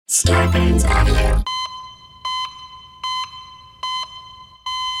Starburns Audio.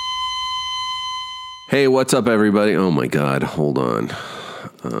 Hey, what's up, everybody? Oh my God, hold on.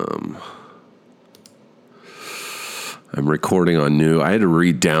 I'm recording on new. I had to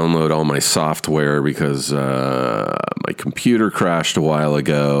re-download all my software because my computer crashed a while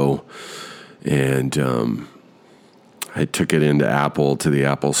ago, and I took it into Apple, to the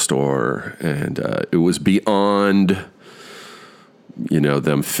Apple Store, and it was beyond,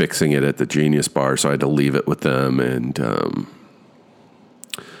 them fixing it at the Genius Bar, so I had to leave it with them, and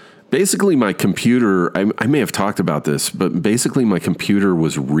basically my computer, I may have talked about this, but basically my computer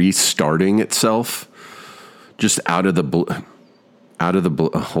was restarting itself just out of the blue.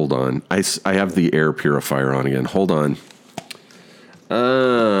 Hold on. I have the air purifier on again. Hold on.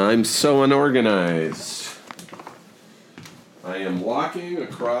 I'm so unorganized. I am walking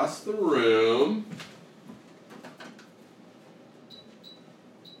across the room.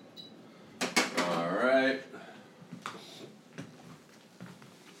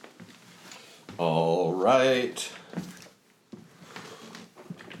 All right.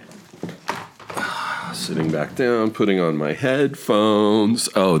 Sitting back down, putting on my headphones.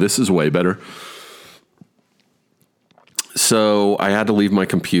 Oh, this is way better. So I had to leave my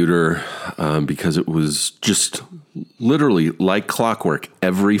computer because it was just literally like clockwork.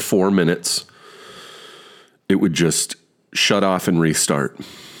 Every 4 minutes, it would just shut off and restart.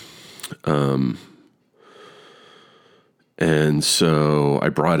 And so I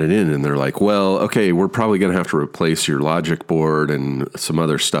brought it in, and they're like, well, okay, we're probably going to have to replace your logic board and some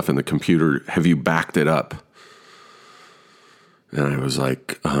other stuff in the computer. Have you backed it up? And I was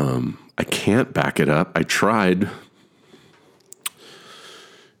like, I can't back it up. I tried.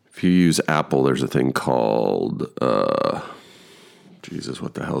 If you use Apple, there's a thing called, Jesus,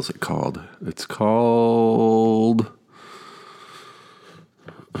 what the hell is it called? It's called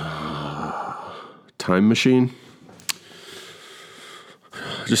Time Machine.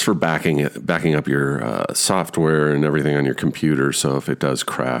 Just for backing up your software and everything on your computer. So if it does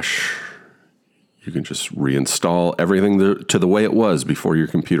crash, you can just reinstall everything to the way it was before your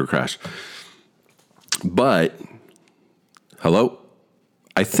computer crashed. But, hello?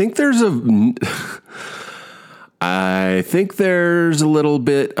 I think there's a little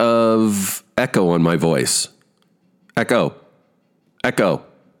bit of echo on my voice. Echo.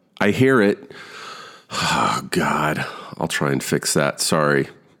 I hear it. Oh, God. I'll try and fix that. Sorry.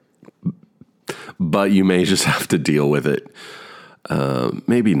 But you may just have to deal with it.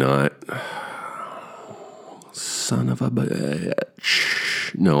 Maybe not. Son of a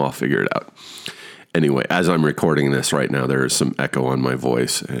bitch. No, I'll figure it out. Anyway, as I'm recording this right now, there is some echo on my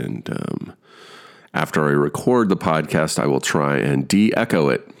voice. And after I record the podcast, I will try and de-echo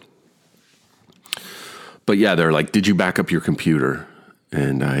it. But yeah, they're like, did you back up your computer?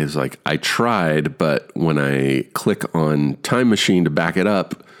 And I was like, I tried, but when I click on Time Machine to back it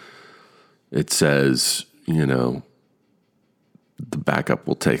up, it says, the backup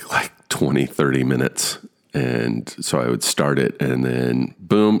will take like 20, 30 minutes. And so I would start it, and then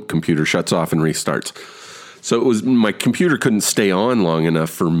boom, computer shuts off and restarts. So my computer couldn't stay on long enough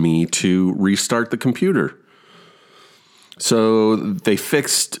for me to restart the computer. So they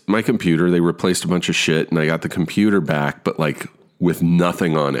fixed my computer. They replaced a bunch of shit, and I got the computer back, but with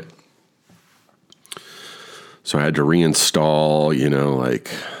nothing on it. So I had to reinstall,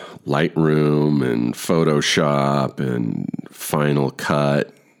 Lightroom and Photoshop and Final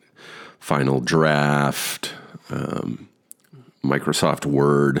Cut, Final Draft, Microsoft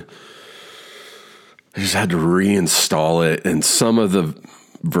Word. I just had to reinstall it, and some of the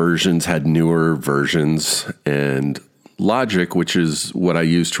versions had newer versions, and Logic, which is what I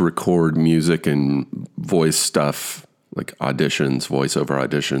use to record music and voice stuff, like auditions, voiceover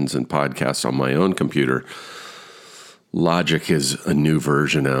auditions, and podcasts on my own computer. Logic is a new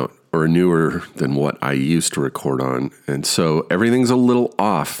version out, or newer than what I used to record on. And so everything's a little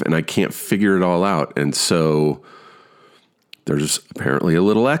off, and I can't figure it all out. And so there's apparently a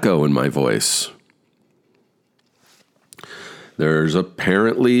little echo in my voice. There's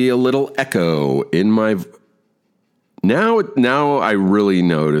apparently a little echo in my Now I really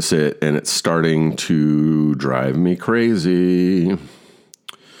notice it, and it's starting to drive me crazy.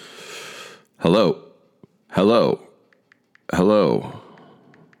 Hello.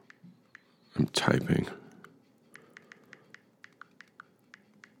 I'm typing.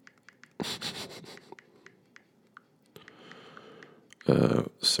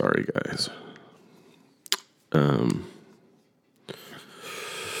 Sorry, guys.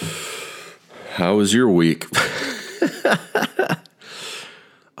 How was your week?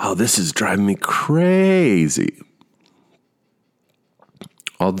 Oh, this is driving me crazy.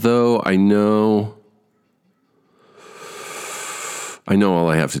 All Although I know all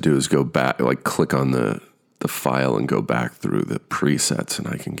I have to do is go back, like click on the file and go back through the presets and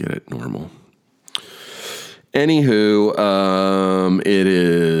I can get it normal. Anywho, it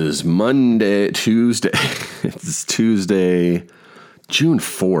is Tuesday. It's Tuesday, June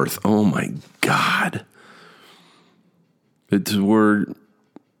 4th. Oh my God. This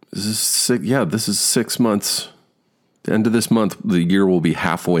is 6 months. The end of this month, the year will be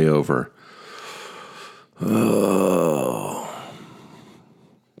halfway over. Oh.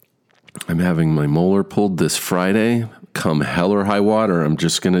 I'm having my molar pulled this Friday. Come hell or high water, I'm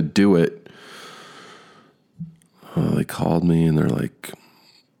just going to do it. They called me and they're like,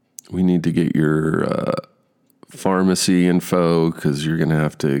 we need to get your pharmacy info because you're going to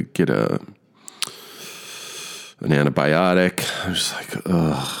have to get an antibiotic. I'm just like,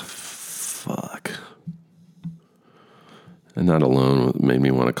 oh, fuck. And that alone made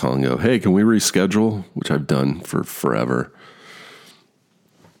me want to call and go, hey, can we reschedule? Which I've done for forever.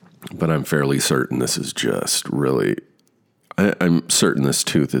 But I'm fairly certain this is just really, I'm certain this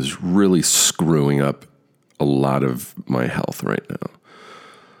tooth is really screwing up a lot of my health right now.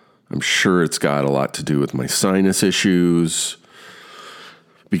 I'm sure it's got a lot to do with my sinus issues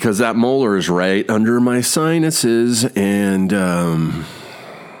because that molar is right under my sinuses and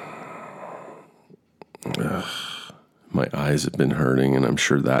my eyes have been hurting and I'm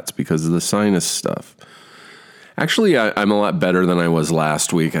sure that's because of the sinus stuff. Actually, I'm a lot better than I was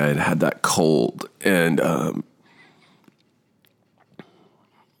last week. I had that cold, and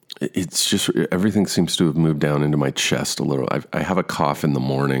it's just everything seems to have moved down into my chest a little. I have a cough in the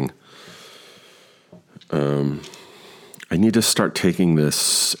morning. I need to start taking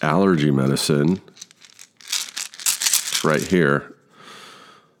this allergy medicine. It's right here.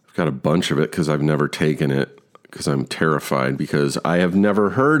 I've got a bunch of it because I've never taken it because I'm terrified because I have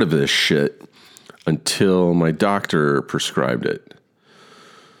never heard of this shit until my doctor prescribed it.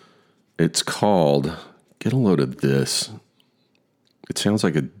 It's called, get a load of this. It sounds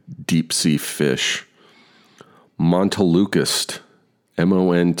like a deep sea fish. Montelukast.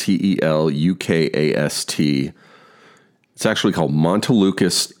 Montelukast. It's actually called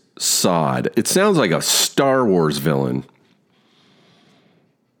Montelukast sod. It sounds like a Star Wars villain.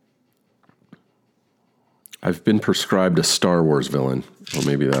 I've been prescribed a Star Wars villain. Or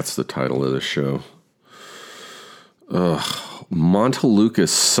maybe that's the title of this show. Montelukast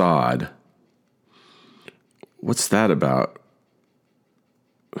sod. What's that about?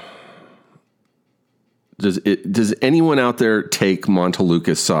 Does anyone out there take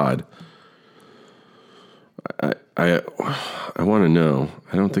Montelukast sod? I want to know.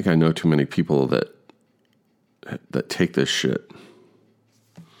 I don't think I know too many people that take this shit.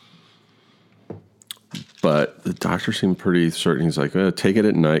 But the doctor seemed pretty certain. He's like, take it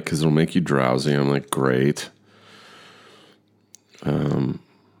at night because it'll make you drowsy. I'm like, great.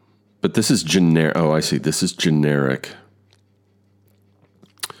 But this is generic. Oh, I see. This is generic.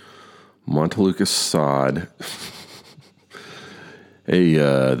 Montelukast sod.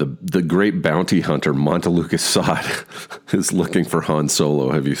 The great bounty hunter, Montelukast sod, is looking for Han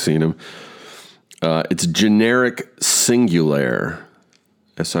Solo. Have you seen him? It's generic singular.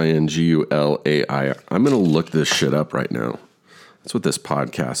 Singulai. I'm going to look this shit up right now. That's what this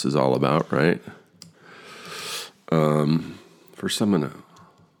podcast is all about, right? First I'm going to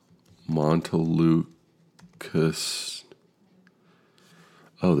Montelukast.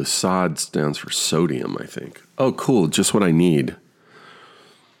 Oh, the sod stands for sodium, I think. Oh, cool. Just what I need.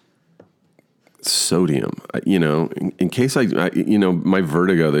 Sodium. In case my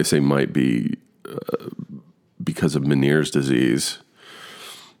vertigo, they say might be because of Meniere's disease.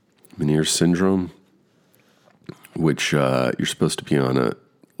 Meniere's syndrome, which you're supposed to be on a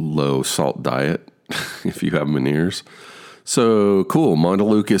low salt diet if you have Meniere's. So cool,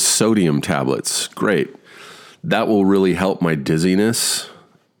 Montelukast sodium tablets, great. That will really help my dizziness.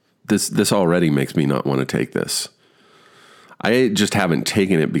 This already makes me not want to take this. I just haven't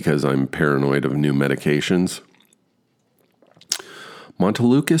taken it because I'm paranoid of new medications.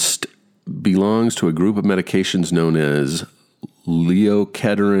 Montelukast belongs to a group of medications known as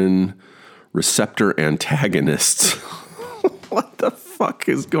leukotriene receptor antagonists. What the fuck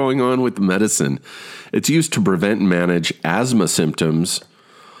is going on with medicine? It's used to prevent and manage asthma symptoms.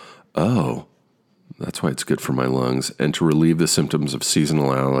 Oh, that's why it's good for my lungs. And to relieve the symptoms of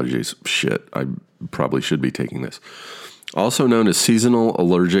seasonal allergies. Shit, I probably should be taking this. Also known as seasonal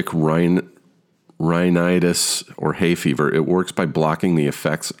allergic rhinitis or hay fever, it works by blocking the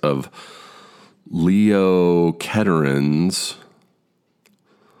effects of leukotrienes.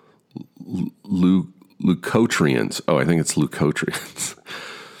 Leukotrienes. Oh, I think it's leukotrienes.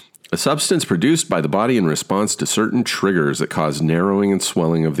 A substance produced by the body in response to certain triggers that cause narrowing and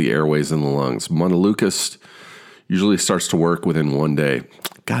swelling of the airways in the lungs. Montelukast usually starts to work within 1 day.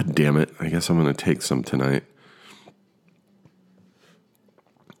 God damn it. I guess I'm going to take some tonight.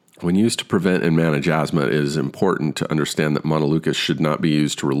 When used to prevent and manage asthma, it is important to understand that Montelukast should not be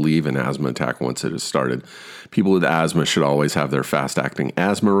used to relieve an asthma attack once it has started. People with asthma should always have their fast-acting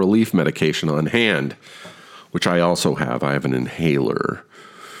asthma relief medication on hand, which I also have. I have an inhaler.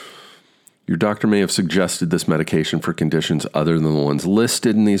 Your doctor may have suggested this medication for conditions other than the ones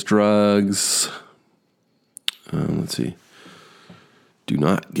listed in these drugs. Let's see. Do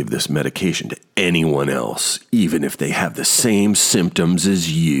not give this medication to anyone else, even if they have the same symptoms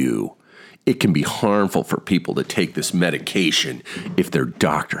as you. It can be harmful for people to take this medication if their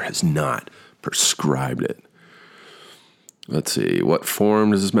doctor has not prescribed it. Let's see. What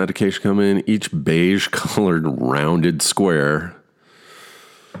form does this medication come in? Each beige-colored rounded square,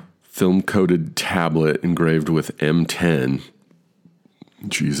 film-coated tablet engraved with M10.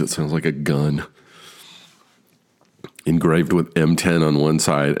 Jeez, that sounds like a gun. Engraved with M10 on one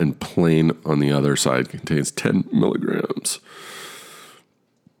side and plain on the other side, contains 10 milligrams.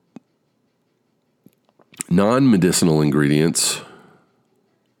 Non-medicinal ingredients: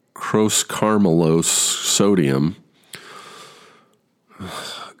 crosscarmellose sodium.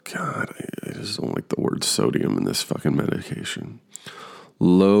 Oh, God, I just don't like the word sodium in this fucking medication.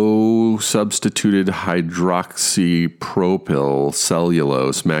 Low substituted hydroxypropyl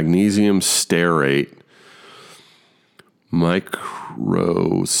cellulose, magnesium stearate,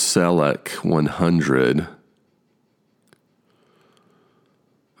 Microselec 100.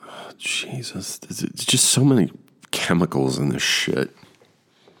 Oh, Jesus, it's just so many chemicals in this shit.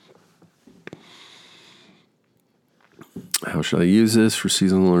 How should I use this for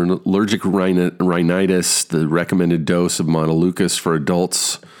seasonal allergic rhinitis? The recommended dose of Montelukast for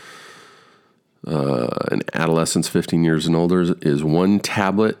adults and adolescents 15 years and older is 1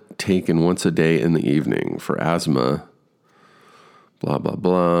 tablet taken once a day in the evening. For asthma, blah, blah,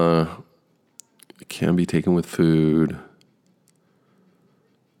 blah. It can be taken with food.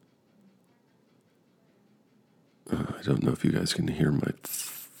 I don't know if you guys can hear my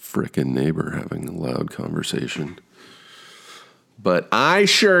frickin' neighbor having a loud conversation. But I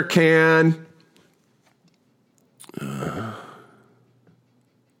sure can.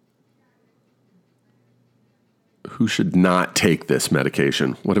 Who should not take this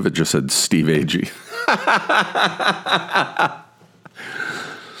medication? What if it just said Steve Agee?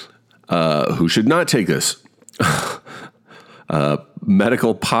 Who should not take this?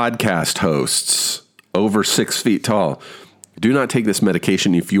 Medical podcast hosts over 6 feet tall. Do not take this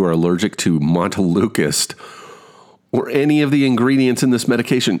medication if you are allergic to Montelukast or any of the ingredients in this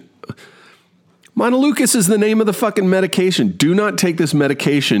medication. Montelukast is the name of the fucking medication. Do not take this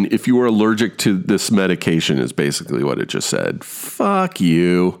medication if you are allergic to this medication, is basically what it just said. Fuck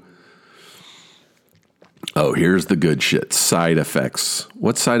you. Oh, here's the good shit. Side effects.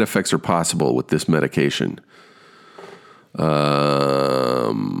 What side effects are possible with this medication?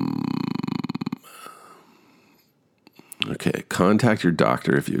 Okay, contact your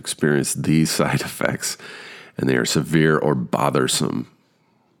doctor if you experience these side effects and they are severe or bothersome.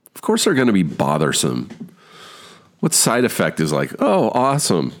 Of course they're going to be bothersome. What side effect is like, oh,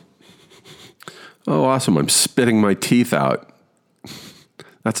 awesome. Oh, awesome, I'm spitting my teeth out.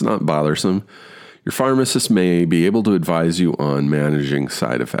 That's not bothersome. Your pharmacist may be able to advise you on managing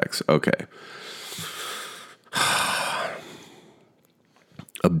side effects. Okay.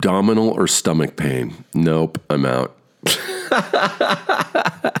 Abdominal or stomach pain? Nope, I'm out.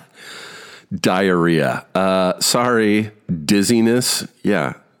 Diarrhea. Sorry. Dizziness?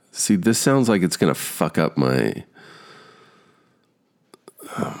 Yeah. See, this sounds like it's going to fuck up my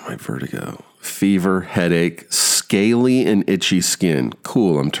vertigo. Fever, headache, scaly and itchy skin.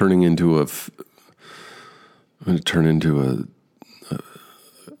 Cool. I'm going to turn into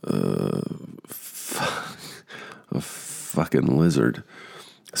a fucking lizard.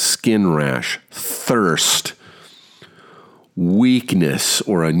 Skin rash, thirst, weakness,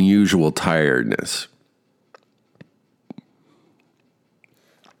 or unusual tiredness.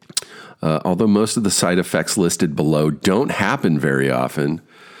 Although most of the side effects listed below don't happen very often,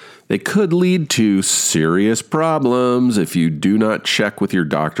 they could lead to serious problems if you do not check with your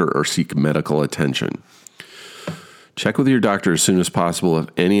doctor or seek medical attention. Check with your doctor as soon as possible if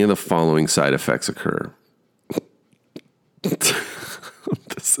any of the following side effects occur.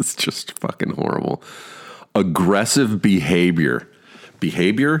 This is just fucking horrible. Aggressive behavior.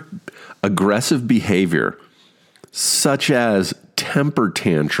 Aggressive behavior, such as temper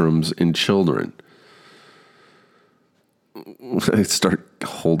tantrums in children. I start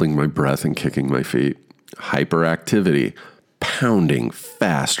holding my breath and kicking my feet. Hyperactivity, pounding,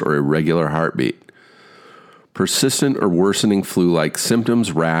 fast or irregular heartbeat. Persistent or worsening flu-like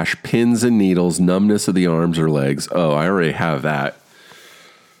symptoms, rash, pins and needles, numbness of the arms or legs. Oh, I already have that.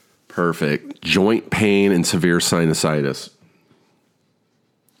 Perfect. Joint pain and severe sinusitis.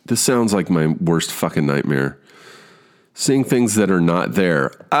 This sounds like my worst fucking nightmare. Seeing things that are not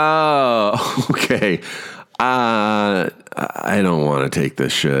there. Oh, okay. I don't want to take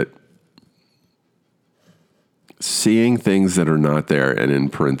this shit. Seeing things that are not there, and in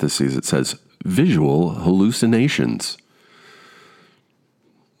parentheses it says visual hallucinations.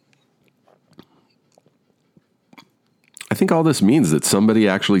 I think all this means that somebody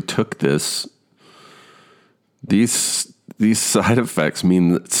actually took this. These side effects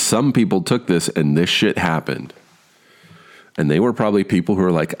mean that some people took this and this shit happened. And they were probably people who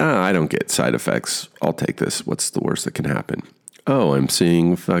are like, I don't get side effects. I'll take this. What's the worst that can happen? Oh, I'm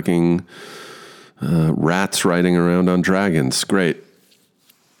seeing fucking rats riding around on dragons. Great.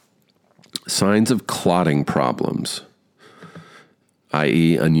 Signs of clotting problems,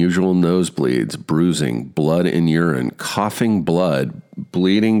 i.e. unusual nosebleeds, bruising, blood in urine, coughing blood,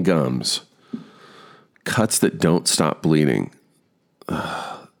 bleeding gums, cuts that don't stop bleeding.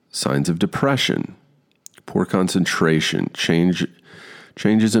 Signs of depression, poor concentration, changes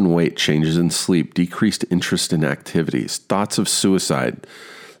in weight, changes in sleep, decreased interest in activities, thoughts of suicide,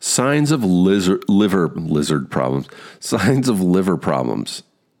 signs of lizard problems, signs of liver problems,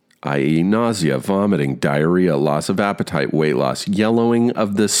 i.e. nausea, vomiting, diarrhea, loss of appetite, weight loss, yellowing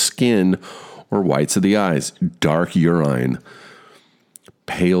of the skin or whites of the eyes, dark urine,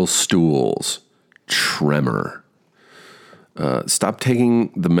 pale stools, tremor. Stop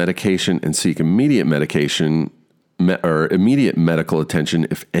taking the medication and seek immediate immediate medical attention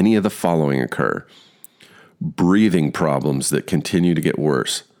if any of the following occur. Breathing problems that continue to get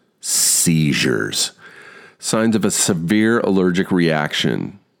worse. Seizures. Signs of a severe allergic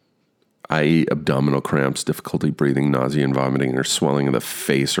reaction, i.e. abdominal cramps, difficulty breathing, nausea and vomiting, or swelling of the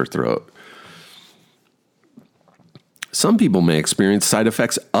face or throat. Some people may experience side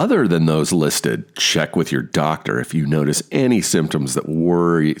effects other than those listed. Check with your doctor if you notice any symptoms that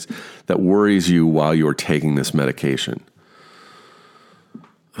worries you while you're taking this medication.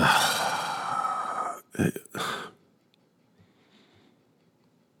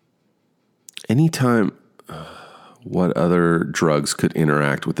 Anytime, what other drugs could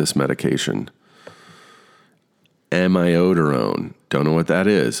interact with this medication? Amiodarone, don't know what that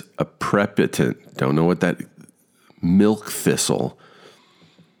is. Aprepitant, don't know what that is. Milk thistle,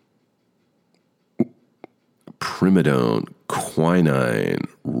 primidone, quinine,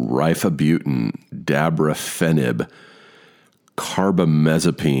 rifabutin, dabrafenib,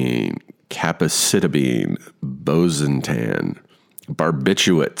 carbamazepine, capecitabine, bosentan,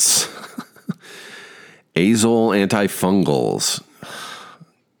 barbiturates, azole antifungals.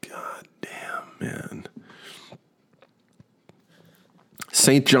 God damn, man.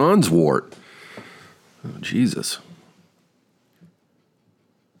 St. John's wort. Oh, Jesus.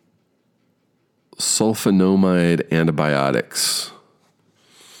 Sulfonamide antibiotics.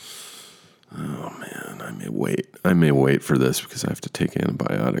 Oh man, I may wait for this because I have to take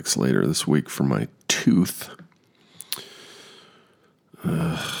antibiotics later this week for my tooth.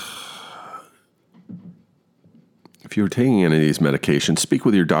 If you're taking any of these medications, speak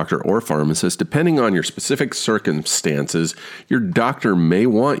with your doctor or pharmacist. Depending on your specific circumstances, your doctor may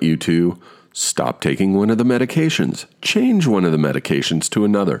want you to stop taking one of the medications, change one of the medications to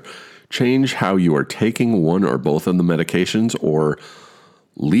another, change how you are taking one or both of the medications, or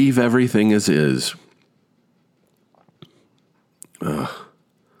leave everything as is.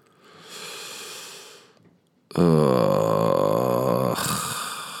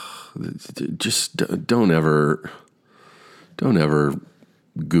 Just don't ever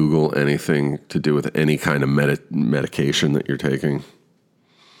Google anything to do with any kind of medication that you're taking.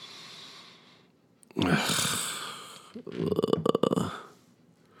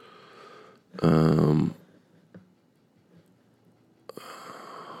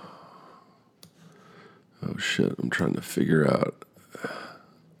 Oh shit, I'm trying to figure out.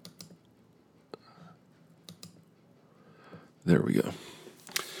 There we go.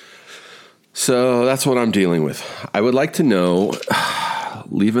 So that's what I'm dealing with. I would like to know,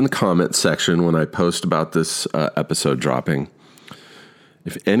 leave in the comment section when I post about this episode dropping,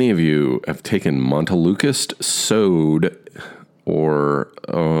 if any of you have taken Montelukast Sode or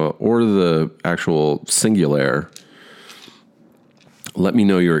the actual Singulair. Let me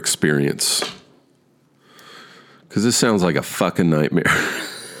know your experience, because this sounds like a fucking nightmare.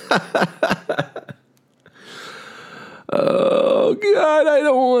 Oh God, I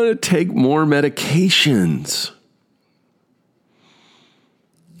don't want to take more medications.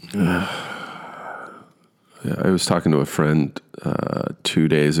 I was talking to a friend 2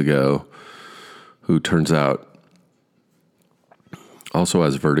 days ago who turns out also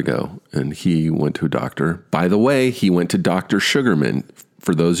has vertigo, and he went to a doctor. By the way, he went to Dr. Sugarman.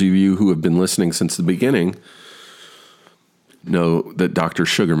 For those of you who have been listening since the beginning, know that Dr.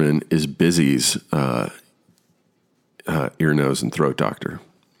 Sugarman is Busy's ear, nose, and throat doctor.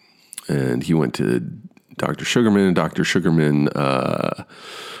 And he went to Dr. Sugarman, and Dr. Sugarman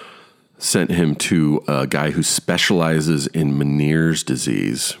sent him to a guy who specializes in Meniere's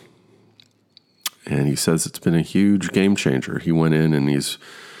disease. And he says it's been a huge game changer. He went in and he's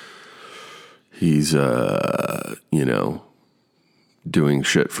doing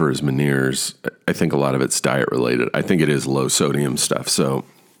shit for his Meniere's. I think a lot of it's diet related. I think it is low sodium stuff. So,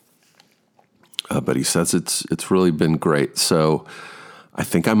 but he says it's really been great. So I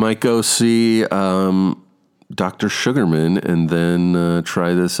think I might go see Dr. Sugarman and then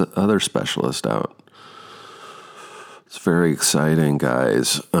try this other specialist out. It's very exciting,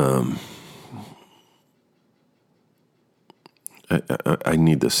 guys. I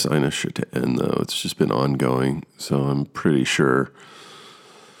need this sinus shit to end, though. It's just been ongoing, so I'm pretty sure.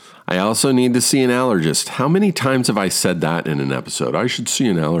 I also need to see an allergist. How many times have I said that in an episode? I should see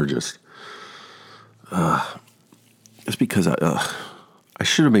an allergist. It's because I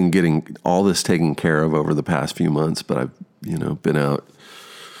should have been getting all this taken care of over the past few months, but I've, been out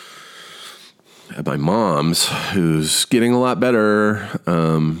at my mom's, who's getting a lot better.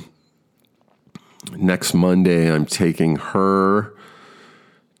 Next Monday, I'm taking her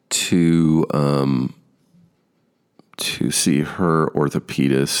to see her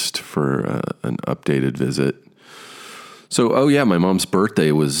orthopedist for an updated visit. So, my mom's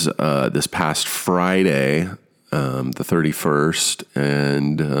birthday was this past Friday, the 31st,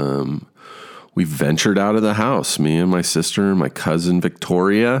 and we ventured out of the house, me and my sister and my cousin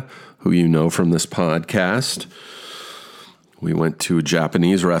Victoria, who you know from this podcast. We went to a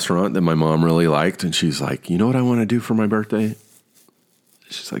Japanese restaurant that my mom really liked, and she's like, you know what I want to do for my birthday?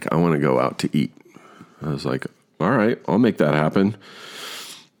 She's like, I want to go out to eat. I was like, all right, I'll make that happen.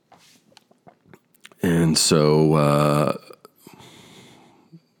 And so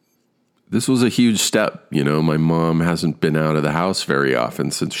this was a huge step. My mom hasn't been out of the house very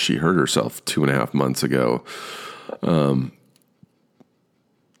often since she hurt herself 2.5 months ago.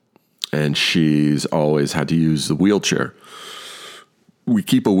 And she's always had to use the wheelchair. We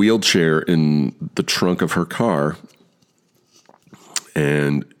keep a wheelchair in the trunk of her car,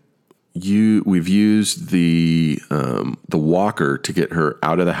 and we've used the walker to get her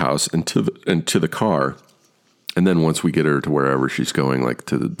out of the house and to the car, and then once we get her to wherever she's going, like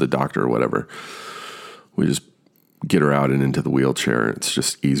to the doctor or whatever, we just get her out and into the wheelchair. It's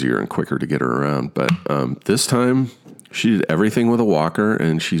just easier and quicker to get her around. But this time, she did everything with a walker,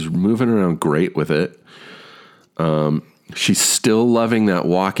 and she's moving around great with it. She's still loving that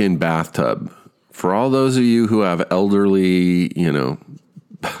walk-in bathtub. For all those of you who have elderly,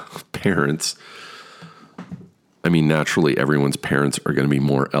 parents, I mean, naturally, everyone's parents are going to be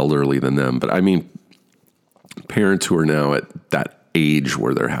more elderly than them. But I mean, parents who are now at that age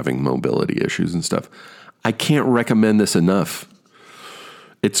where they're having mobility issues and stuff. I can't recommend this enough.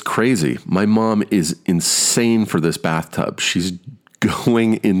 It's crazy. My mom is insane for this bathtub. She's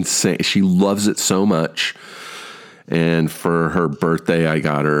going insane. She loves it so much. And for her birthday, I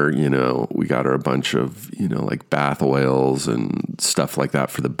got her, we got her a bunch of, like bath oils and stuff like that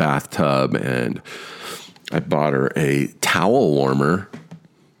for the bathtub. And I bought her a towel warmer.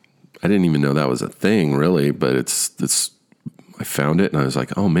 I didn't even know that was a thing, really, but I found it and I was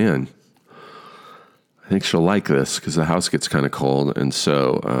like, oh man, I think she'll like this because the house gets kind of cold. And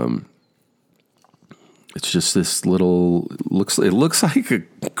so, it's just this little, it looks like a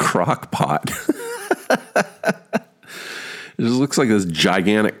crock pot. It just looks like this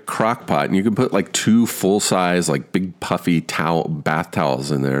gigantic crock pot, and you can put like 2 full-size, like big puffy bath towels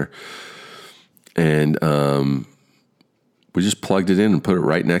in there. And we just plugged it in and put it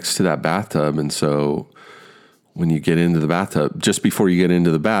right next to that bathtub. And so when you get into the bathtub, just before you get into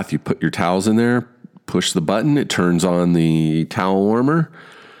the bath, you put your towels in there, push the button, it turns on the towel warmer.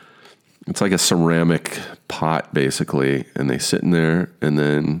 It's like a ceramic pot, basically, and they sit in there, and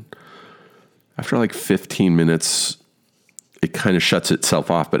then after like 15 minutes, it kind of shuts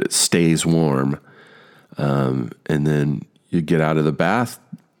itself off, but it stays warm. And then you get out of the bath,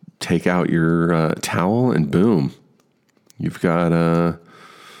 take out your towel, and boom, you've got a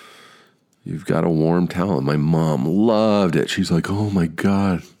warm towel. And my mom loved it. She's like, "Oh my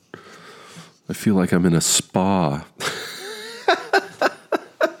God, I feel like I'm in a spa."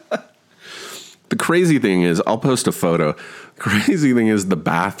 crazy thing is, I'll post a photo. Crazy thing is the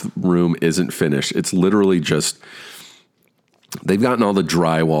bathroom isn't finished. It's literally just, they've gotten all the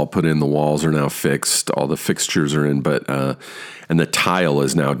drywall put in. The walls are now fixed. All the fixtures are in, but, and the tile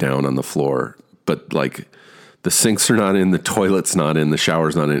is now down on the floor. But like the sinks are not in, the toilet's not in, the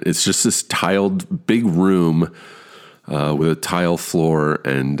shower's not in. It's just this tiled big room with a tile floor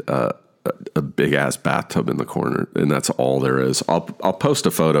and a big ass bathtub in the corner. And that's all there is. I'll post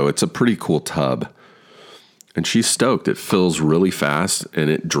a photo. It's a pretty cool tub. And she's stoked. It fills really fast and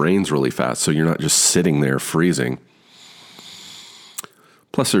it drains really fast. So you're not just sitting there freezing.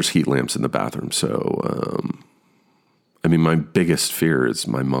 Plus there's heat lamps in the bathroom. So, I mean, my biggest fear is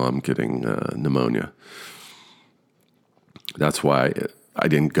my mom getting pneumonia. That's why I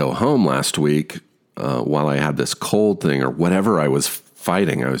didn't go home last week while I had this cold thing or whatever I was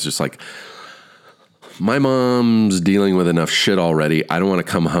fighting. I was just like, my mom's dealing with enough shit already. I don't want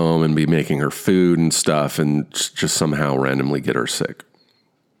to come home and be making her food and stuff and just somehow randomly get her sick.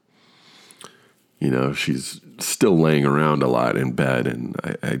 You know, she's still laying around a lot in bed, and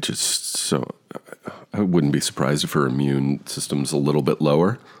I wouldn't be surprised if her immune system's a little bit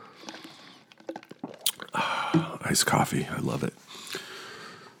lower. Iced coffee. I love it.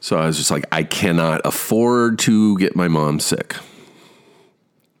 So I was just like, I cannot afford to get my mom sick.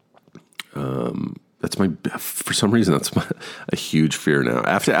 For some reason, that's a huge fear now.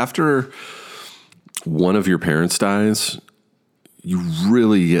 After one of your parents dies, you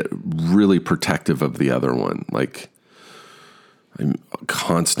really get really protective of the other one. Like, I'm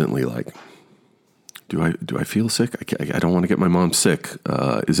constantly like, do I feel sick? I don't want to get my mom sick.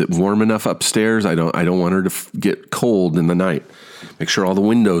 Is it warm enough upstairs? I don't want her to get cold in the night. Make sure all the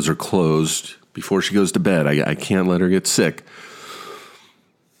windows are closed before she goes to bed. I can't let her get sick.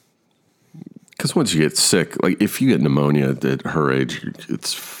 Because once you get sick, like if you get pneumonia at her age,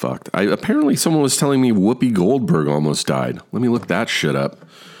 it's fucked. Apparently someone was telling me Whoopi Goldberg almost died. Let me look that shit up.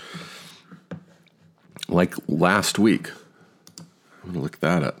 Like last week. I'm going to look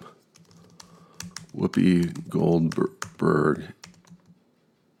that up. Whoopi Goldberg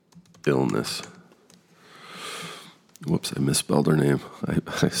illness. Whoops, I misspelled her name.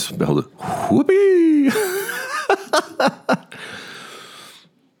 I spelled it Whoopi.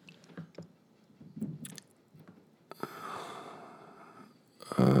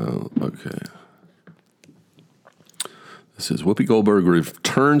 Okay. This is Whoopi Goldberg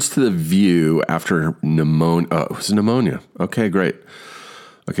returns to The View after pneumonia. Oh, it was pneumonia. Okay, great.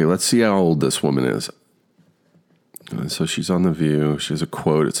 Okay, let's see how old this woman is. So she's on The View. She has a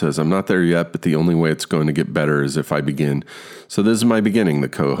quote. It says, "I'm not there yet, but the only way it's going to get better is if I begin. So this is my beginning," the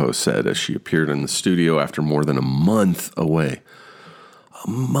co-host said as she appeared in the studio after more than a month away. A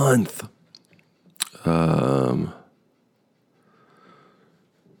month.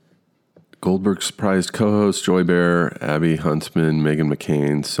 Goldberg surprised co-host Joy Behar, Abby Huntsman, Meghan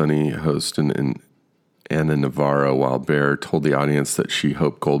McCain, Sunny Hostin, and Anna Navarro, while Behar told the audience that she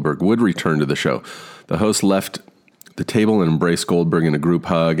hoped Goldberg would return to the show. The host left the table and embraced Goldberg in a group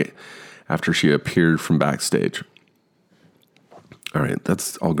hug after she appeared from backstage. All right,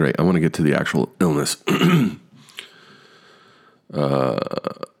 that's all great. I want to get to the actual illness.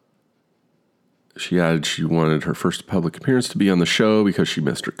 She added she wanted her first public appearance to be on the show because she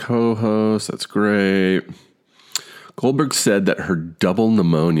missed her co-host. That's great. Goldberg said that her double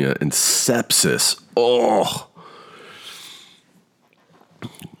pneumonia and sepsis.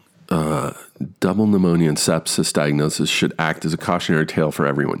 Double pneumonia and sepsis diagnosis should act as a cautionary tale for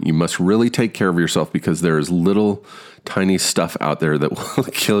everyone. You must really take care of yourself because there is little tiny stuff out there that will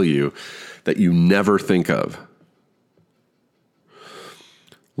kill you that you never think of.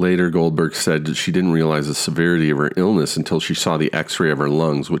 Later, Goldberg said that she didn't realize the severity of her illness until she saw the x-ray of her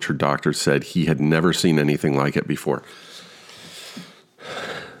lungs, which her doctor said he had never seen anything like it before.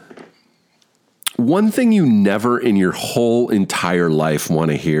 One thing you never in your whole entire life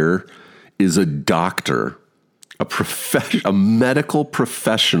want to hear is a doctor, a medical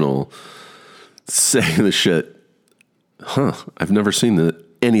professional say the shit, I've never seen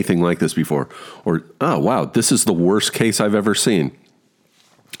anything like this before. Or, oh, wow, this is the worst case I've ever seen.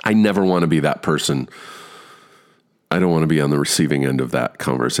 I never want to be that person. I don't want to be on the receiving end of that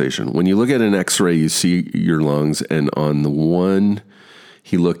conversation. When you look at an x-ray, you see your lungs, and on the one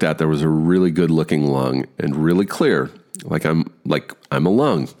he looked at, there was a really good looking lung and really clear. I'm a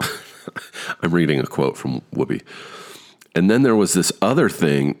lung. I'm reading a quote from Whoopi. And then there was this other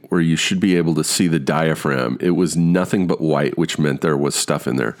thing where you should be able to see the diaphragm. It was nothing but white, which meant there was stuff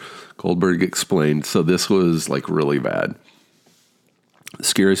in there. Goldberg explained, so this was like really bad. The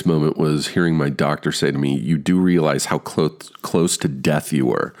scariest moment was hearing my doctor say to me, "You do realize how close to death you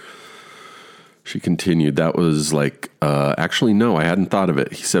were." She continued, that was like, actually, no, I hadn't thought of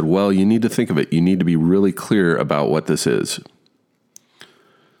it. He said, well, you need to think of it. You need to be really clear about what this is.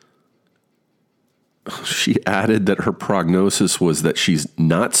 She added that her prognosis was that she's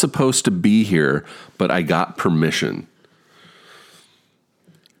not supposed to be here, but I got permission.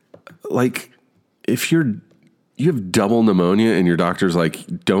 Like, if you have double pneumonia and your doctor's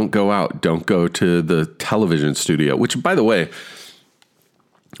like, don't go out, don't go to the television studio, which, by the way,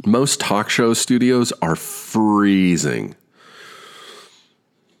 most talk show studios are freezing.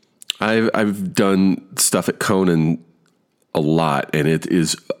 I've done stuff at Conan a lot, and it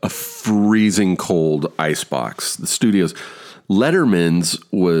is a freezing cold icebox. The studios, Letterman's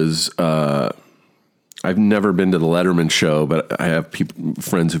was. I've never been to the Letterman show, but I have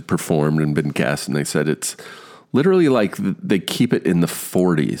friends who've performed and been guests, and they said it's literally like they keep it in the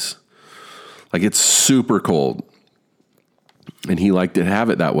 40s, like it's super cold. And he liked to have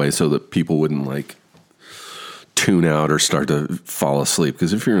it that way so that people wouldn't like tune out or start to fall asleep.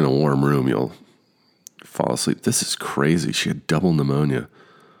 Because if you're in a warm room, you'll fall asleep. This is crazy. She had double pneumonia.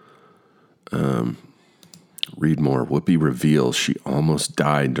 Read more. Whoopi reveals she almost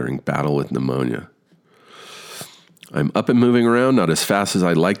died during battle with pneumonia. I'm up and moving around, not as fast as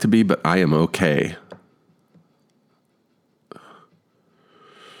I'd like to be, but I am okay.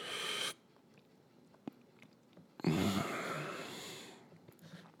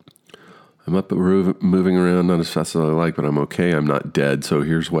 I'm up and moving around, not as fast as I like, but I'm okay. I'm not dead. So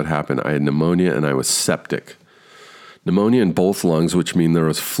here's what happened. I had pneumonia and I was septic. Pneumonia in both lungs, which means there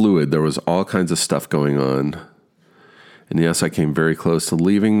was fluid. There was all kinds of stuff going on. And yes, I came very close to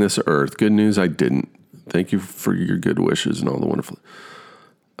leaving this earth. Good news, I didn't. Thank you for your good wishes and all the wonderful.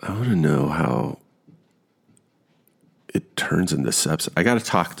 I want to know how it turns into sepsis. I got to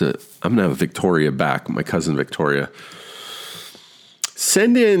talk to, I'm going to have Victoria back, my cousin Victoria.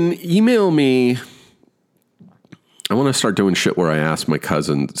 Email me. I want to start doing shit where I ask my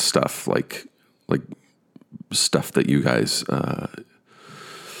cousin stuff, like stuff that you guys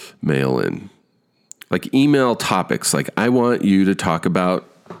mail in. Like email topics. Like, I want you to talk about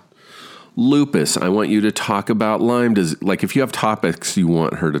lupus. I want you to talk about Lyme disease. Like, if you have topics you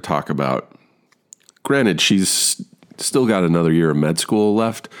want her to talk about. Granted, she's still got another year of med school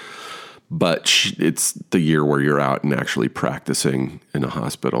left. But it's the year where you're out and actually practicing in a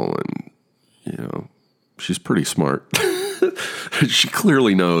hospital. And, you know, she's pretty smart. She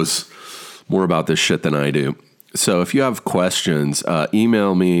clearly knows more about this shit than I do. So if you have questions,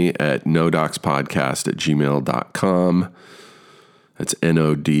 email me at nodocspodcast@gmail.com. That's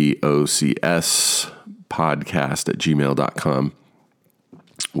NODOCS podcast@gmail.com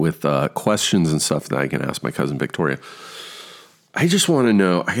with questions and stuff that I can ask my cousin Victoria. I just want to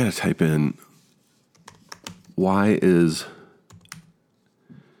know, I got to type in, why is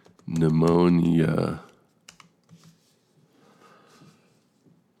pneumonia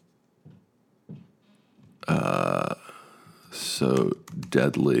so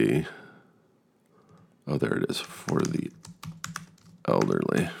deadly? Oh, there it is, for the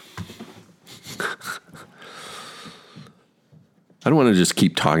elderly. I don't want to just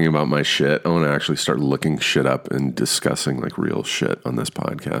keep talking about my shit. I want to actually start looking shit up and discussing like real shit on this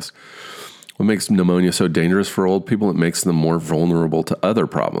podcast. What makes pneumonia so dangerous for old people? It makes them more vulnerable to other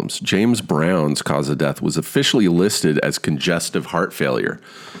problems. James Brown's cause of death was officially listed as congestive heart failure,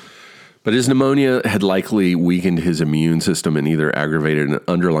 but his pneumonia had likely weakened his immune system and either aggravated an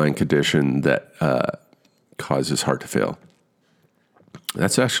underlying condition that caused his heart to fail.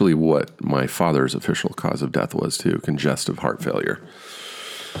 That's actually what my father's official cause of death was too, congestive heart failure.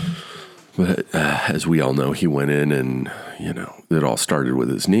 But as we all know, he went in and, you know, it all started with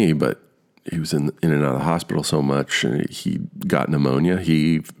his knee, but he was in and out of the hospital so much, and he got pneumonia.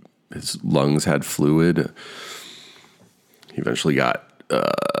 His lungs had fluid. He eventually got,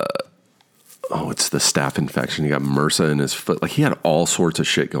 it's the staph infection. He got MRSA in his foot. Like, he had all sorts of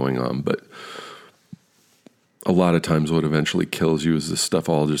shit going on, but a lot of times what eventually kills you is this stuff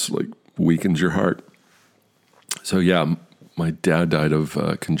all just like weakens your heart. So yeah, my dad died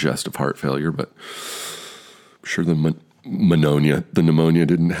of congestive heart failure, but I'm sure the pneumonia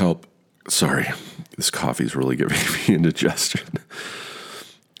didn't help. Sorry, this coffee's really giving me indigestion.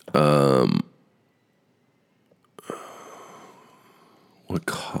 What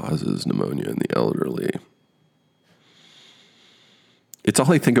causes pneumonia in the elderly? It's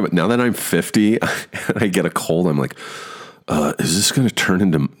all I think about. Now that I'm 50 and I get a cold, I'm like, is this going to turn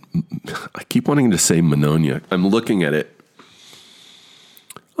into... I keep wanting to say pneumonia. I'm looking at it.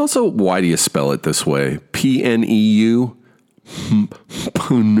 Also, why do you spell it this way? Pneu?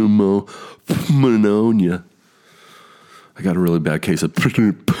 Pneumonia. I got a really bad case of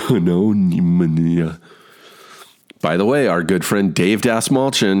pneumonia. By the way, our good friend Dave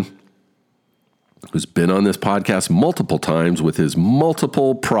Dasmalchin, who's been on this podcast multiple times with his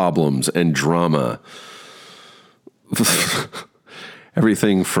multiple problems and drama.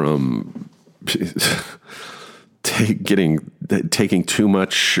 Everything from taking too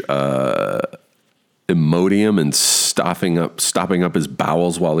much Imodium and stopping up his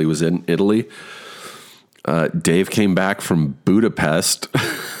bowels while he was in Italy. Dave came back from Budapest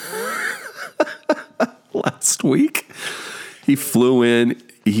last week. He flew in.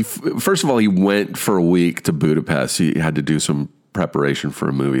 First of all, he went for a week to Budapest. He had to do some preparation for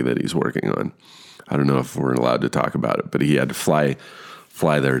a movie that he's working on. I don't know if we're allowed to talk about it, but he had to fly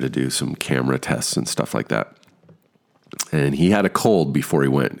there to do some camera tests and stuff like that. And he had a cold before he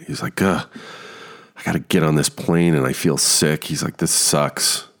went. He's like, I got to get on this plane and I feel sick. He's like, this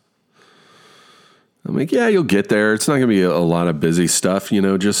sucks. I'm like, yeah, you'll get there. It's not going to be a lot of busy stuff.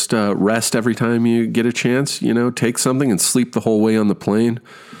 Just rest every time you get a chance. Take something and sleep the whole way on the plane.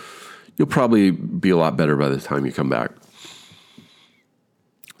 You'll probably be a lot better by the time you come back.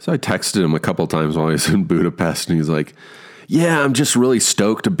 So I texted him a couple of times while I was in Budapest, and he's like, yeah, I'm just really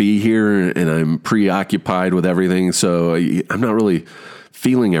stoked to be here, and I'm preoccupied with everything, so I'm not really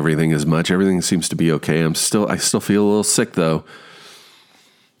feeling everything as much. Everything seems to be okay. I still feel a little sick, though.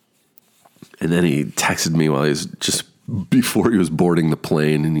 And then he texted me while he was just before he was boarding the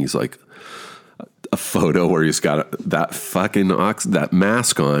plane, and he's like, a photo where he's got that fucking that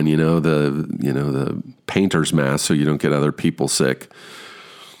mask on, the painter's mask, so you don't get other people sick.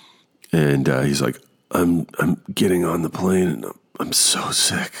 And he's like, I'm getting on the plane, and I'm so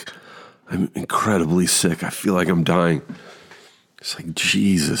sick. I'm incredibly sick. I feel like I'm dying. It's like,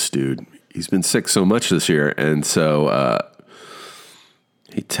 Jesus, dude. He's been sick so much this year, and so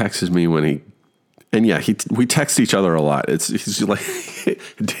he texts me we text each other a lot. He's like,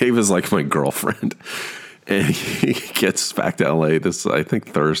 Dave is like my girlfriend, and he gets back to LA I think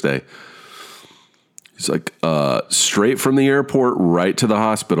Thursday. He's like, straight from the airport right to the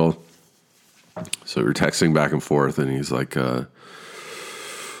hospital. So we're texting back and forth, and he's like, I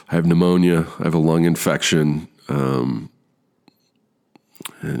have pneumonia. I have a lung infection. And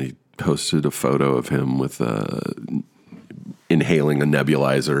he posted a photo of him with inhaling a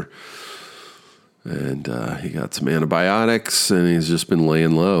nebulizer. And he got some antibiotics, and he's just been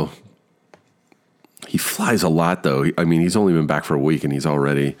laying low. He flies a lot, though. He's only been back for a week, and he's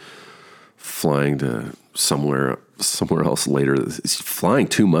already flying to somewhere else later. He's flying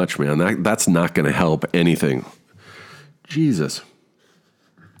too much, man. That's not going to help anything. Jesus.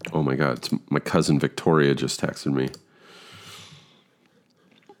 Oh, my God. My cousin Victoria just texted me.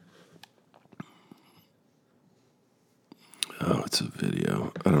 Oh, it's a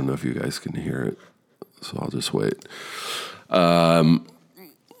video. I don't know if you guys can hear it, so I'll just wait.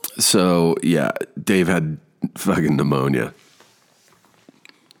 So, yeah, Dave had fucking pneumonia.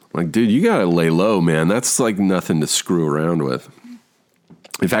 Like, dude, you got to lay low, man. That's like nothing to screw around with.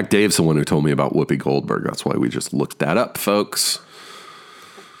 In fact, Dave's the one who told me about Whoopi Goldberg. That's why we just looked that up, folks.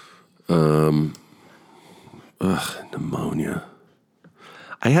 Pneumonia.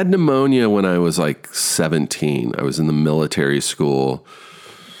 I had pneumonia when I was like 17. I was in the military school.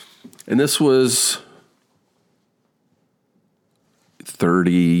 And this was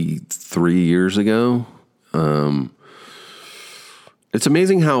 33 years ago. It's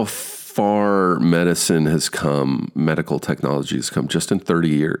amazing how far medicine has come, medical technology has come just in 30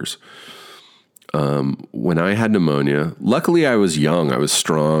 years. When I had pneumonia, luckily I was young, I was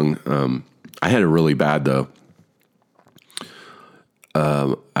strong. I had it really bad though.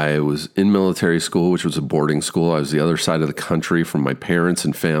 I was in military school, which was a boarding school. I was the other side of the country from my parents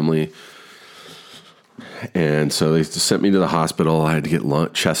and family. And so they sent me to the hospital. I had to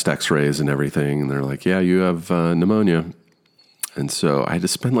get chest x-rays and everything. And they're like, yeah, you have pneumonia. And so I had to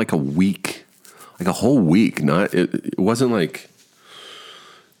spend like a week, like a whole week. It wasn't like,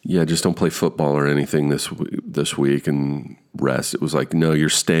 yeah, just don't play football or anything this week and rest. It was like, no, you're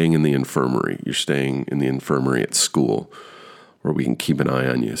staying in the infirmary. You're staying in the infirmary at school where we can keep an eye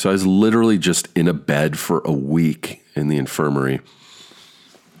on you. So I was literally just in a bed for a week in the infirmary.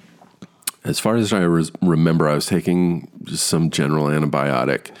 As far as I remember, I was taking just some general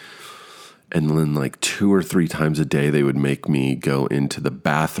antibiotic. And then like 2 or 3 times a day, they would make me go into the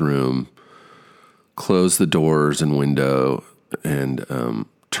bathroom, close the doors and window, and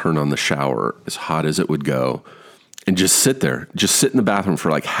turn on the shower as hot as it would go, and just sit there. Just sit in the bathroom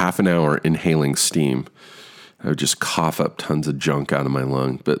for like half an hour inhaling steam. I would just cough up tons of junk out of my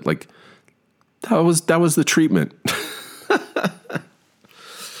lung. But like, that was the treatment.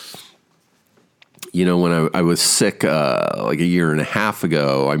 When I was sick like a year and a half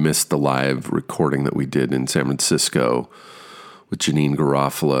ago, I missed the live recording that we did in San Francisco with Janine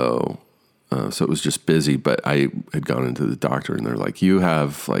Garofalo. So it was just busy, but I had gone into the doctor and they're like, you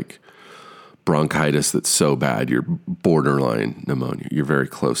have like bronchitis that's so bad, you're borderline pneumonia. You're very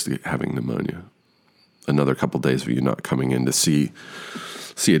close to having pneumonia. Another couple of days of you not coming in to see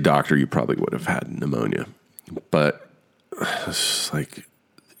a doctor, you probably would have had pneumonia. But it's like,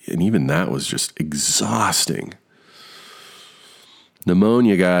 and even that was just exhausting.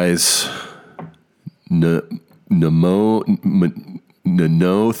 Pneumonia, guys. No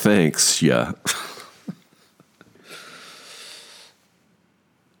thanks, yeah.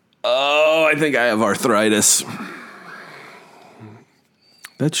 Oh, I think I have arthritis.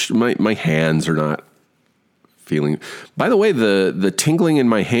 That's my hands are not feeling. By the way, the tingling in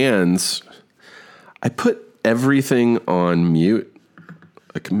my hands, I put everything on mute.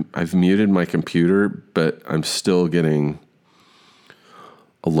 I've muted my computer, but I'm still getting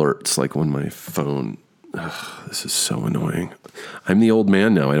alerts like when my phone. Ugh, this is so annoying. I'm the old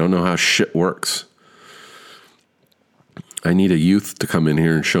man now. I don't know how shit works. I need a youth to come in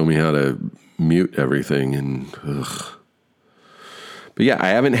here and show me how to mute everything. And ugh. But yeah, I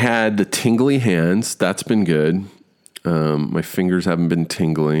haven't had the tingly hands. That's been good. My fingers haven't been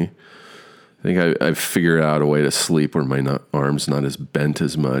tingly. I think I've figured out a way to sleep where my arm's not as bent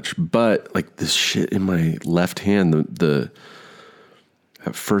as much. But like this shit in my left hand, that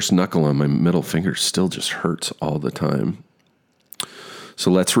first knuckle on my middle finger still just hurts all the time. So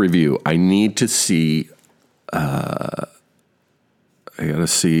let's review. I need to see, I got to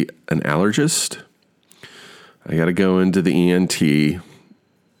see an allergist. I got to go into the ENT.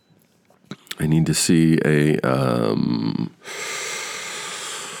 I need to see oh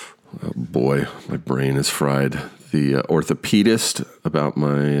boy, my brain is fried. The orthopedist about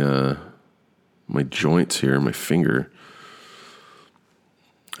my joints here, my finger.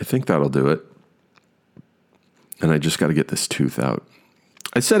 I think that'll do it. And I just got to get this tooth out.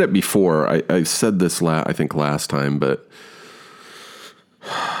 I said it before. I said this I think last time, but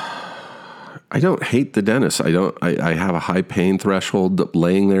I don't hate the dentist. I have a high pain threshold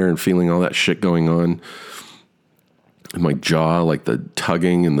laying there and feeling all that shit going on in my jaw, like the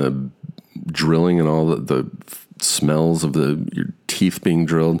tugging and the drilling and all the smells of your teeth being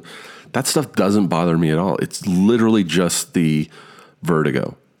drilled. That stuff doesn't bother me at all. It's literally just the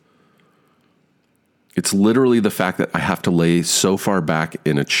vertigo. It's literally the fact that I have to lay so far back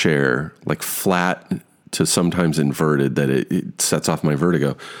in a chair, like flat to sometimes inverted, that it sets off my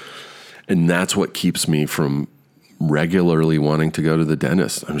vertigo. And that's what keeps me from regularly wanting to go to the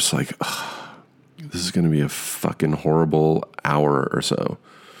dentist. I'm just like, ugh. This is going to be a fucking horrible hour or so.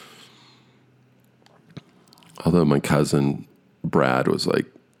 Although my cousin Brad was like,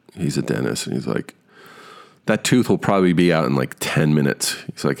 he's a dentist, and he's like, that tooth will probably be out in like 10 minutes.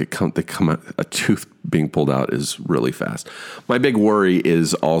 He's like, a tooth being pulled out is really fast. My big worry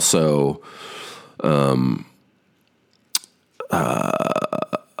is also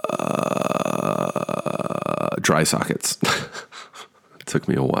dry sockets. It took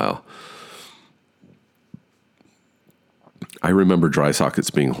me a while. I remember dry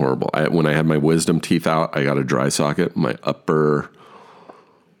sockets being horrible. When I had my wisdom teeth out, I got a dry socket. My upper,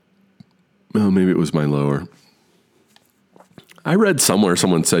 maybe it was my lower. I read somewhere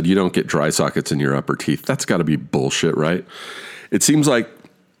someone said you don't get dry sockets in your upper teeth. That's got to be bullshit, right? It seems like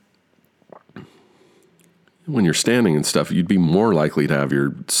when you're standing and stuff, you'd be more likely to have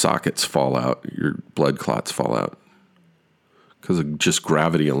your sockets fall out, your blood clots fall out because of just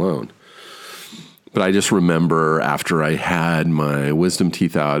gravity alone. But I just remember after I had my wisdom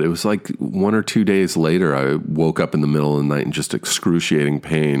teeth out, it was like 1 or 2 days later, I woke up in the middle of the night in just excruciating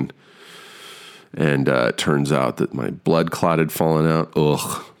pain. And it turns out that my blood clot had fallen out.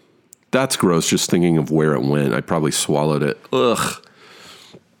 Ugh. That's gross just thinking of where it went. I probably swallowed it. Ugh.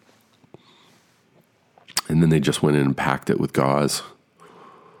 And then they just went in and packed it with gauze.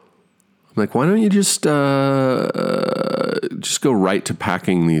 I'm like, why don't you just go right to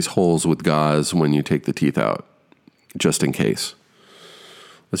packing these holes with gauze when you take the teeth out, just in case.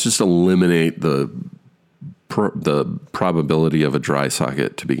 Let's just eliminate the probability of a dry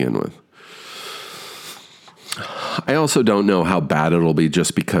socket to begin with. I also don't know how bad it'll be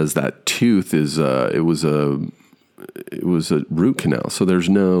just because that tooth is it was a root canal, so there's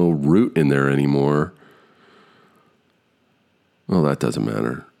no root in there anymore. Well, that doesn't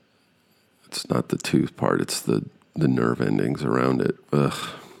matter. It's not the tooth part, it's the nerve endings around it. Ugh.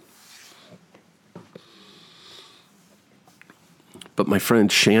 But my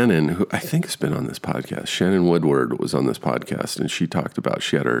friend Shannon, who I think has been on this podcast, Shannon Woodward was on this podcast, and she talked about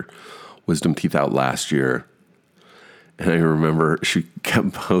she had her wisdom teeth out last year. And I remember she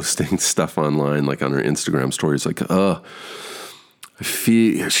kept posting stuff online, like on her Instagram stories, like,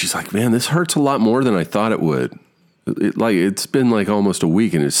 she's like, man, this hurts a lot more than I thought it would. It's been like almost a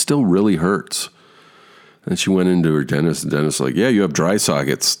week and it still really hurts. And she went into her dentist, and the dentist like, yeah, you have dry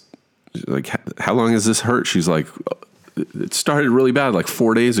sockets. Like, how long has this hurt? She's like, it started really bad like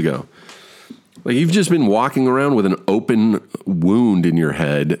 4 days ago. Like, you've just been walking around with an open wound in your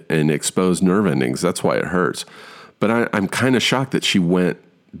head and exposed nerve endings. That's why it hurts. But I'm kind of shocked that she went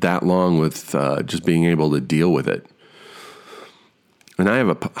that long with just being able to deal with it. And I have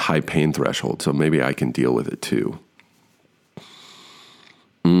a high pain threshold, so maybe I can deal with it too.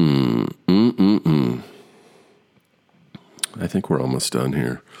 I think we're almost done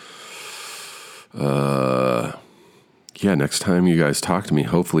here. Yeah, next time you guys talk to me,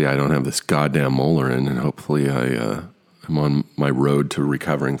 hopefully I don't have this goddamn molar in, and hopefully I'm on my road to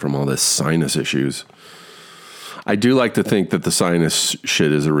recovering from all this sinus issues. I do like to think that the sinus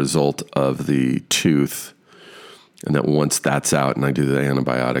shit is a result of the tooth, and that once that's out and I do the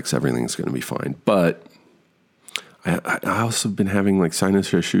antibiotics, everything's going to be fine. But I also have been having like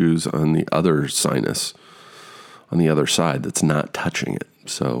sinus issues on the other sinus, on the other side that's not touching it.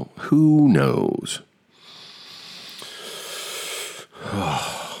 So who knows?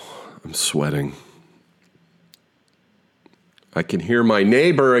 Oh, I'm sweating. I can hear my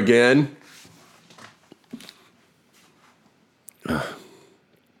neighbor again.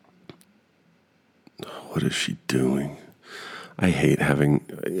 What is she doing? I hate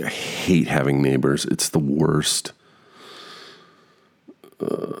having neighbors. It's the worst.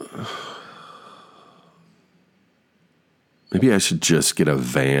 Maybe I should just get a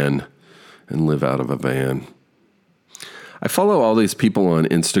van and live out of a van. I follow all these people on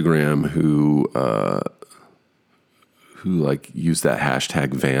Instagram who like use that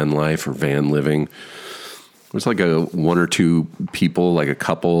hashtag van life or van living. There's like one or two people, like a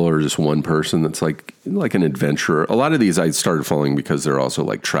couple or just one person that's like an adventurer. A lot of these I started following because they're also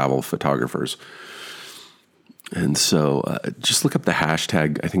like travel photographers. And so just look up the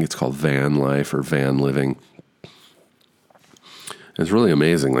hashtag. I think it's called van life or van living. It's really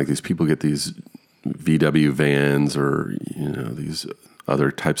amazing. Like these people get these VW vans or, these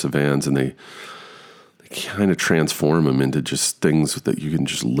other types of vans, and they kind of transform them into just things that you can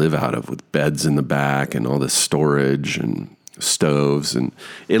just live out of, with beds in the back and all this storage and stoves. And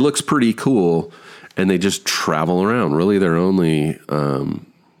it looks pretty cool. And they just travel around. Really, their only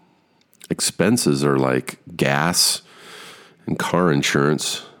expenses are like gas and car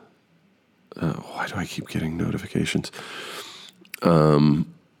insurance. Why do I keep getting notifications?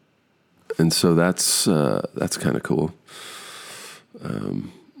 And so that's kind of cool.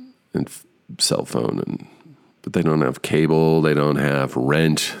 And cell phone, but they don't have cable, they don't have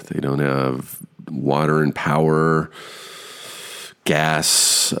rent, they don't have water and power,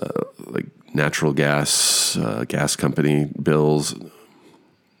 gas, like natural gas, gas company bills.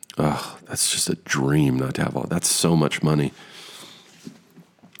 Oh, that's just a dream not to have all. That's so much money.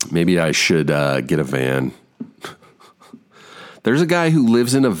 Maybe I should get a van. There's a guy who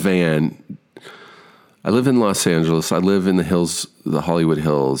lives in a van. I live in Los Angeles. I live in the hills, the Hollywood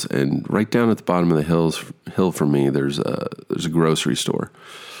Hills, and right down at the bottom of the hill from me, there's a grocery store.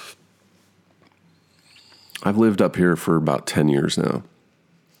 I've lived up here for about 10 years now.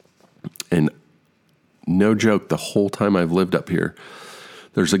 And no joke, the whole time I've lived up here,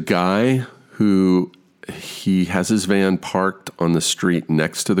 there's a guy who he has his van parked on the street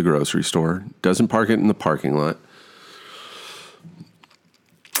next to the grocery store, doesn't park it in the parking lot.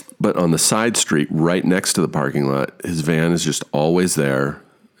 But on the side street, right next to the parking lot, his van is just always there.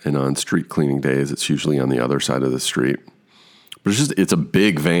 And on street cleaning days, it's usually on the other side of the street. But it's a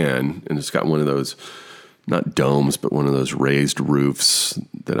big van, and it's got one of those, not domes, but one of those raised roofs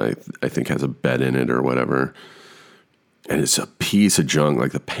that I think has a bed in it or whatever. And it's a piece of junk,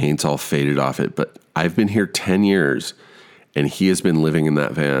 like the paint's all faded off it. But I've been here 10 years, and he has been living in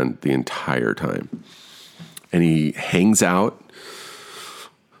that van the entire time. And he hangs out.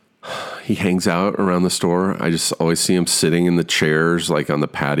 He hangs out around the store. I just always see him sitting in the chairs, like on the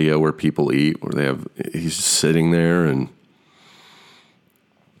patio where people eat, he's just sitting there, and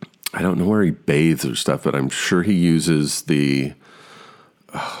I don't know where he bathes or stuff, but I'm sure he uses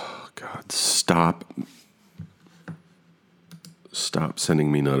stop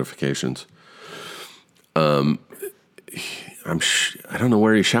sending me notifications. I don't know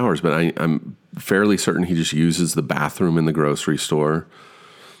where he showers, but I'm fairly certain he just uses the bathroom in the grocery store.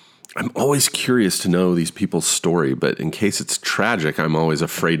 I'm always curious to know these people's story, but in case it's tragic, I'm always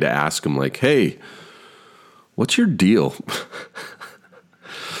afraid to ask them, like, hey, what's your deal?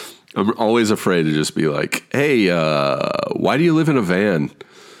 I'm always afraid to just be like, hey, why do you live in a van?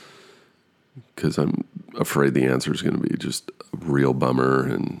 Because I'm afraid the answer is going to be just a real bummer,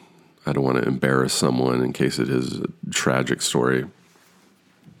 and I don't want to embarrass someone in case it is a tragic story.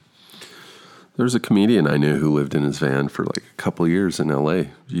 There's a comedian I knew who lived in his van for like a couple of years in LA.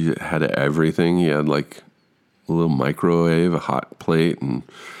 He had everything. He had like a little microwave, a hot plate, and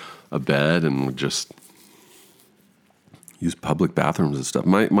a bed, and would just use public bathrooms and stuff.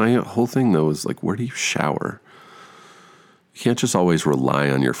 My whole thing, though, is like, where do you shower? You can't just always rely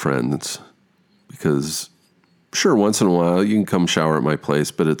on your friends, because sure, once in a while you can come shower at my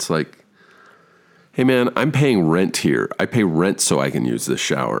place, but it's like, hey man, I'm paying rent here. I pay rent so I can use this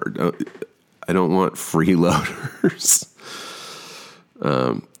shower. I don't want freeloaders.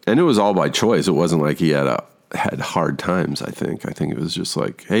 And it was all by choice. It wasn't like he had hard times, I think. I think it was just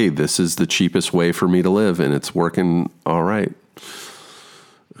like, hey, this is the cheapest way for me to live, and it's working all right.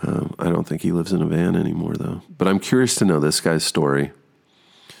 I don't think he lives in a van anymore, though. But I'm curious to know this guy's story.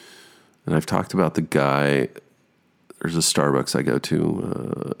 And I've talked about the guy. There's a Starbucks I go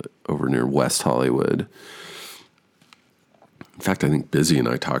to over near West Hollywood. In fact, I think Busy and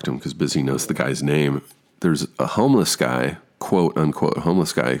I talked to him because Busy knows the guy's name. There's a homeless guy, quote unquote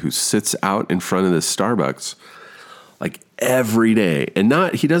homeless guy, who sits out in front of this Starbucks like every day. And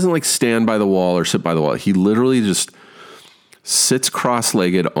he doesn't like stand by the wall or sit by the wall. He literally just sits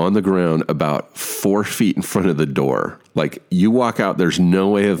cross-legged on the ground about 4 feet in front of the door. Like, you walk out, there's no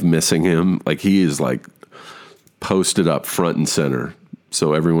way of missing him. Like, he is like posted up front and center.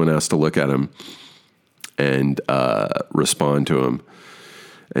 So everyone has to look at him and respond to him.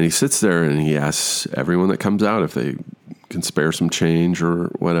 And he sits there and he asks everyone that comes out if they can spare some change or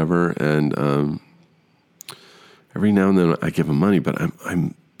whatever. And every now and then I give him money, but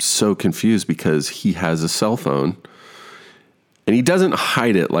I'm so confused because he has a cell phone and he doesn't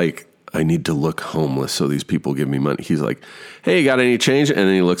hide it like, I need to look homeless so these people give me money. He's like, hey, got any change? And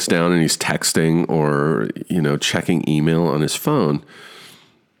then he looks down and he's texting or, checking email on his phone.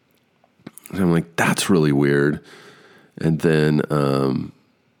 And I'm like, that's really weird. And then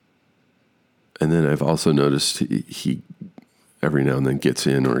I've also noticed he every now and then gets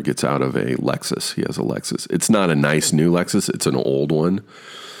in or gets out of a Lexus. He has a Lexus. It's not a nice new Lexus. It's an old one.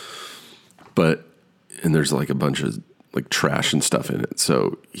 And there's like a bunch of like trash and stuff in it.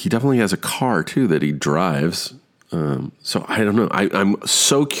 So he definitely has a car too that he drives. So I don't know. I'm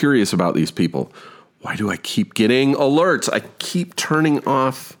so curious about these people. Why do I keep getting alerts? I keep turning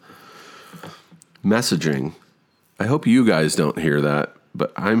off messaging. I hope you guys don't hear that,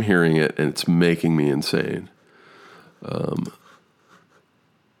 but I'm hearing it and it's making me insane.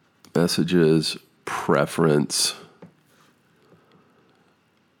 Messages, preference,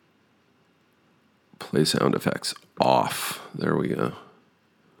 play sound effects off. There we go.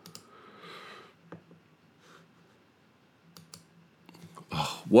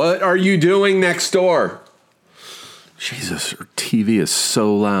 Oh, what are you doing next door? Jesus, her TV is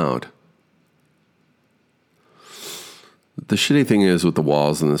so loud. The shitty thing is with the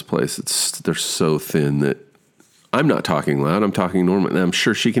walls in this place, they're so thin that I'm not talking loud. I'm talking normal. And I'm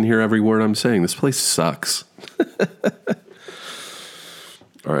sure she can hear every word I'm saying. This place sucks.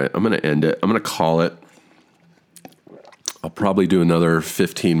 All right, I'm going to end it. I'm going to call it. I'll probably do another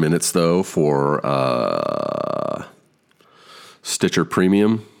 15 minutes, though, for Stitcher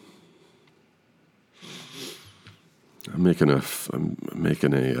Premium. I'm going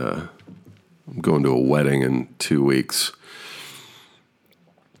to a wedding in 2 weeks.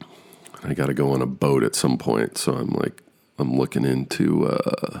 I got to go on a boat at some point, so I'm looking into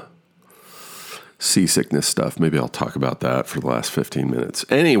seasickness stuff. Maybe I'll talk about that for the last 15 minutes.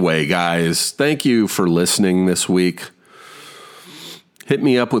 Anyway, guys, thank you for listening this week. Hit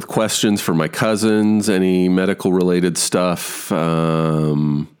me up with questions for my cousins, any medical-related stuff.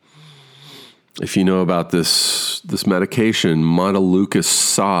 If you know about this medication, Montelukast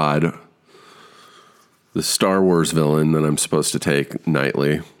Sod, the Star Wars villain that I'm supposed to take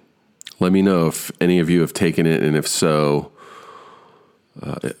nightly, let me know if any of you have taken it, and if so,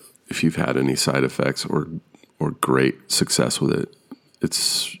 if you've had any side effects or great success with it.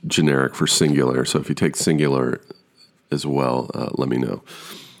 It's generic for singular, so if you take singular as well, let me know.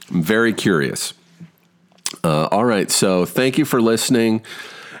 I'm very curious. All right, so thank you for listening,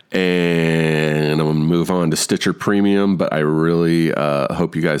 and I'm going to move on to Stitcher Premium, but I really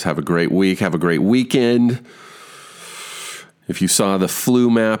hope you guys have a great week, have a great weekend. If you saw the flu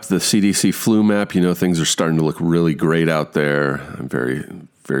map, the CDC flu map, things are starting to look really great out there. I'm very,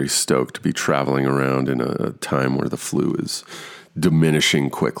 very stoked to be traveling around in a time where the flu is diminishing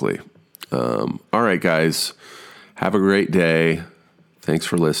quickly. All right, guys. Have a great day. Thanks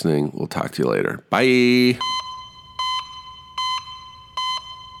for listening. We'll talk to you later. Bye.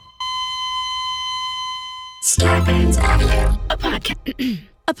 Starburns Audio,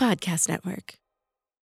 a podcast network.